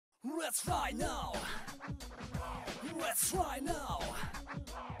Let's fly now. Let's fly now.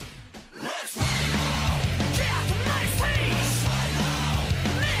 Let's fly now. Get my stage. Fly now.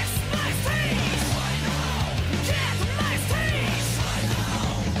 Miss my stage. Fly now. Get my stage. Fly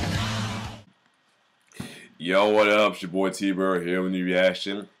now. Yo, what up? It's your boy T-Bird here with new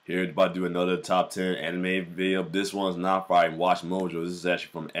reaction. Here about to do another top 10 anime video. This one's not from Watch Mojo. This is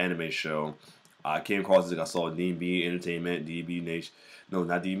actually from Anime Show. I came across this. I saw DB Entertainment, DB Nation. No,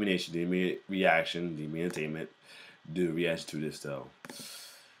 not DB Nation. DB Reaction, DB Entertainment. Do a reaction to this though.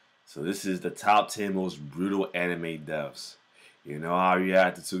 So this is the top 10 most brutal anime deaths. You know how I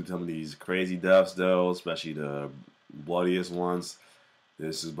reacted to some of these crazy deaths though, especially the bloodiest ones.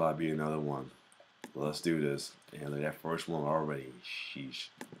 This is about to be another one. Let's do this. And look at that first one already. Sheesh.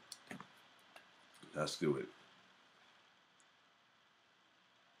 Let's do it.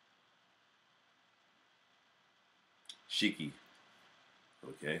 Shiki.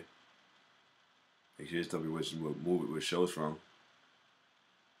 Okay. Make sure you tell me which movie, which show it's from.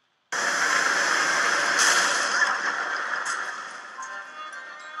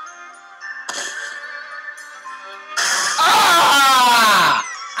 Ah!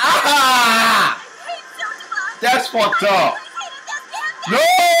 Ah! That's fucked up. No!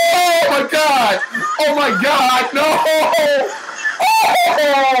 Oh my god! Oh my god! No! Oh!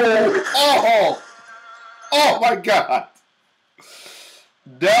 Oh! Oh my god!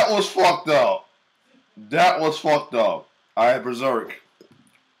 That was fucked up. That was fucked up. Alright, Berserk.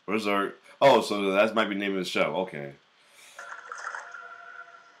 Berserk. Oh, so that might be the name of the show. Okay.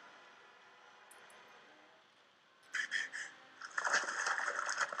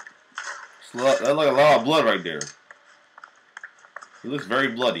 That's like a lot of blood right there. He looks very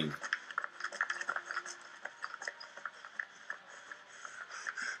bloody.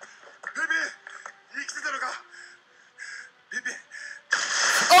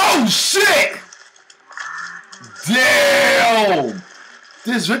 Oh shit! Damn!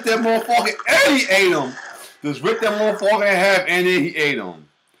 Just ripped that motherfucker and he ate him. Just ripped that motherfucker in half and then he ate him.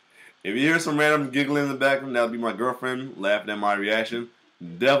 If you hear some random giggling in the background, that'll be my girlfriend laughing at my reaction.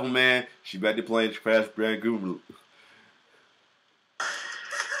 Devil man, she back to playing Crash Bandicoot.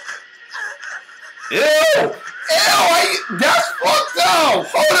 Ew! Ew! That's fucked up!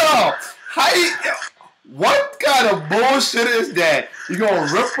 Hold up! How you... What kind of bullshit is that? You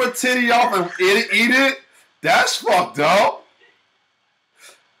gonna rip her titty off and eat it? That's fucked up.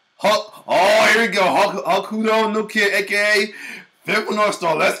 Oh, here we go. Hakudo no Kid, aka Fifth North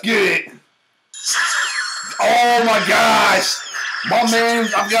Star. Let's get it. Oh my gosh. My man,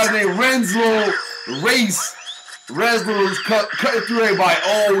 I've got his name Renzo Race. Renzo is cutting through everybody.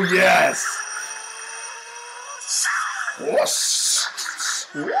 Oh yes.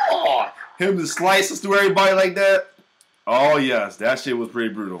 Whoa. Him to slices through everybody like that. Oh yes, that shit was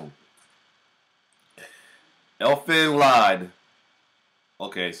pretty brutal. Elfin lied.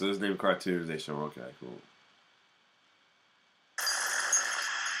 Okay, so this name cartoonization. Okay, cool.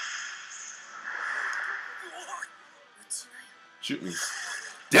 Shoot me.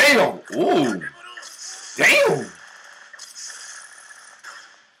 Damn! Ooh! Damn!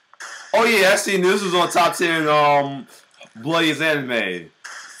 Oh yeah, I seen this was on top 10 bloodiest anime.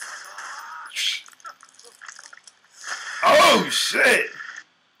 Oh shit!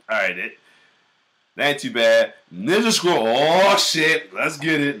 Alright, that ain't too bad. Ninja Scroll. Oh shit! Let's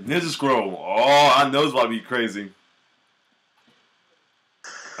get it. Ninja Scroll. Oh, I know it's about to be crazy.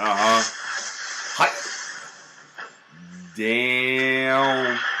 Hi.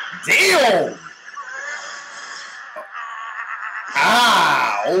 Damn. Damn.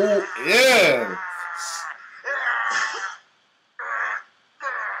 Ah. Oh yeah.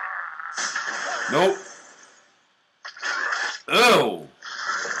 Nope. Ew.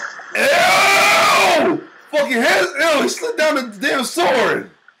 Ew! Fucking head. Ew, he slid down the damn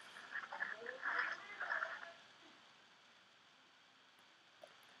sword.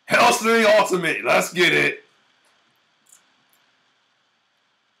 Hellsing Ultimate. Let's get it.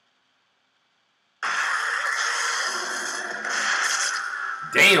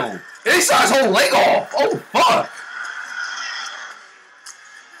 Damn. He shot his whole leg off. Oh, fuck.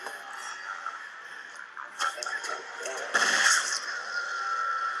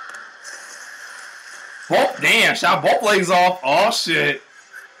 Oh, damn, shot both legs off. Oh, shit.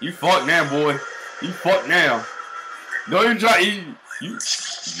 You fucked now, boy. You fucked now. No, you try.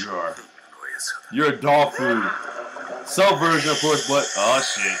 You're a dog food. Some version, of course, but oh,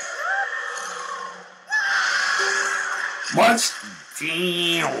 shit. Munch.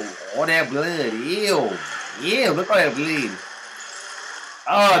 Damn. All that blood. Ew. Ew, look at that bleed.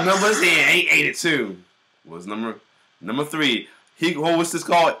 Oh, numbers here. 882. What's number 3? What's this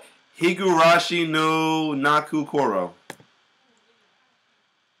called? Higurashi no Naku Koro.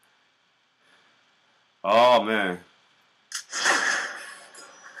 Oh man.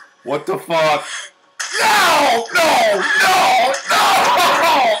 What the fuck? No! No! No!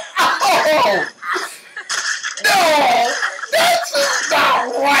 No! Oh! No! That's just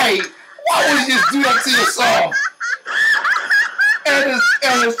not right! Why would you just do that to yourself?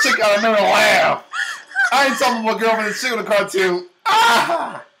 And this chick got another laugh. I ain't talking about my girlfriend and chick on the cartoon.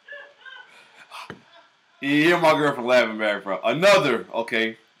 Ah! You hear my girlfriend laughing back for another.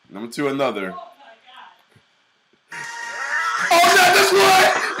 Okay. Number 2, another. Oh, not this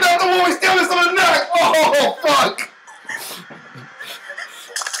one! Not the one we stabbed us on the neck! Oh, fuck!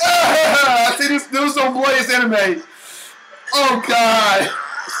 Ah, see, this was so bloody anime. Oh, God.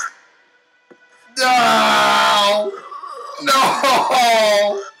 No! No!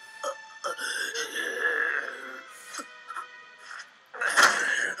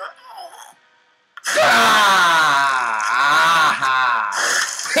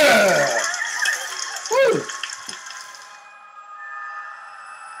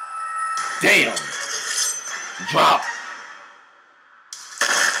 Damn! Drop!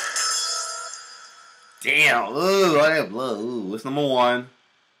 Damn! Ooh, I have blood. Ooh, what's number 1?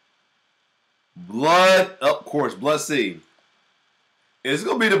 Blood, of course, Blood C. Is it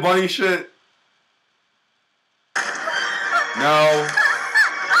gonna be the bunny shit? No.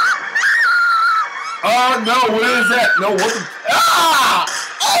 Oh no, what is that? No, what the? Ah!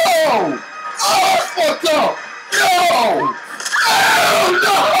 Oh! Oh, that's fucked up! No! Oh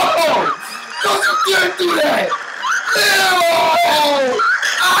no! Don't you dare do that! No!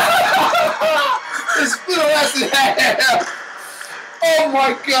 Ah! It's split her ass in half! Oh my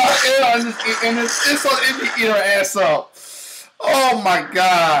god! And it's on Indie eat her ass up. Oh my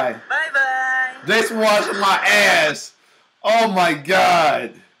god! Bye bye! Thanks for watching my ass! Oh my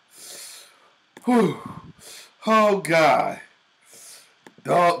god! Whew. Oh god.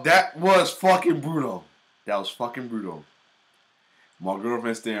 Dog, that was fucking brutal. That was fucking brutal. My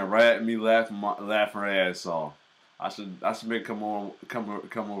girlfriend staring right at me laughing her ass off. I should make her come over.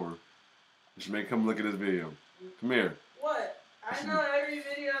 I should make her come look at this video. Come here. What? I know every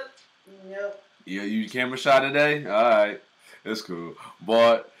video. Nope. Yeah, you camera shy today? Alright. It's cool.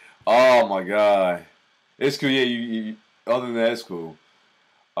 But oh my god. It's cool, yeah, you other than that, it's cool.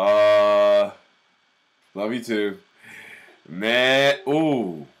 Love you too. Man,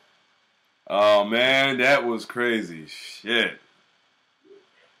 ooh. Oh man, that was crazy. Shit.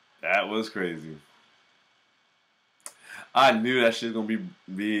 That was crazy. I knew that shit was gonna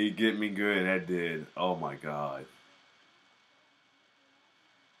be get me good, and that did. Oh my god.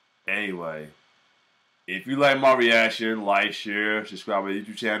 Anyway, if you like my reaction, like, share, subscribe to my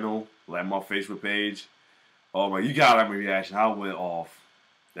YouTube channel, like my Facebook page. Oh my, you gotta like my reaction. I went off.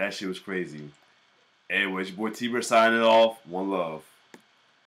 That shit was crazy. Anyway, it's your boy T-Bird signing off. One love.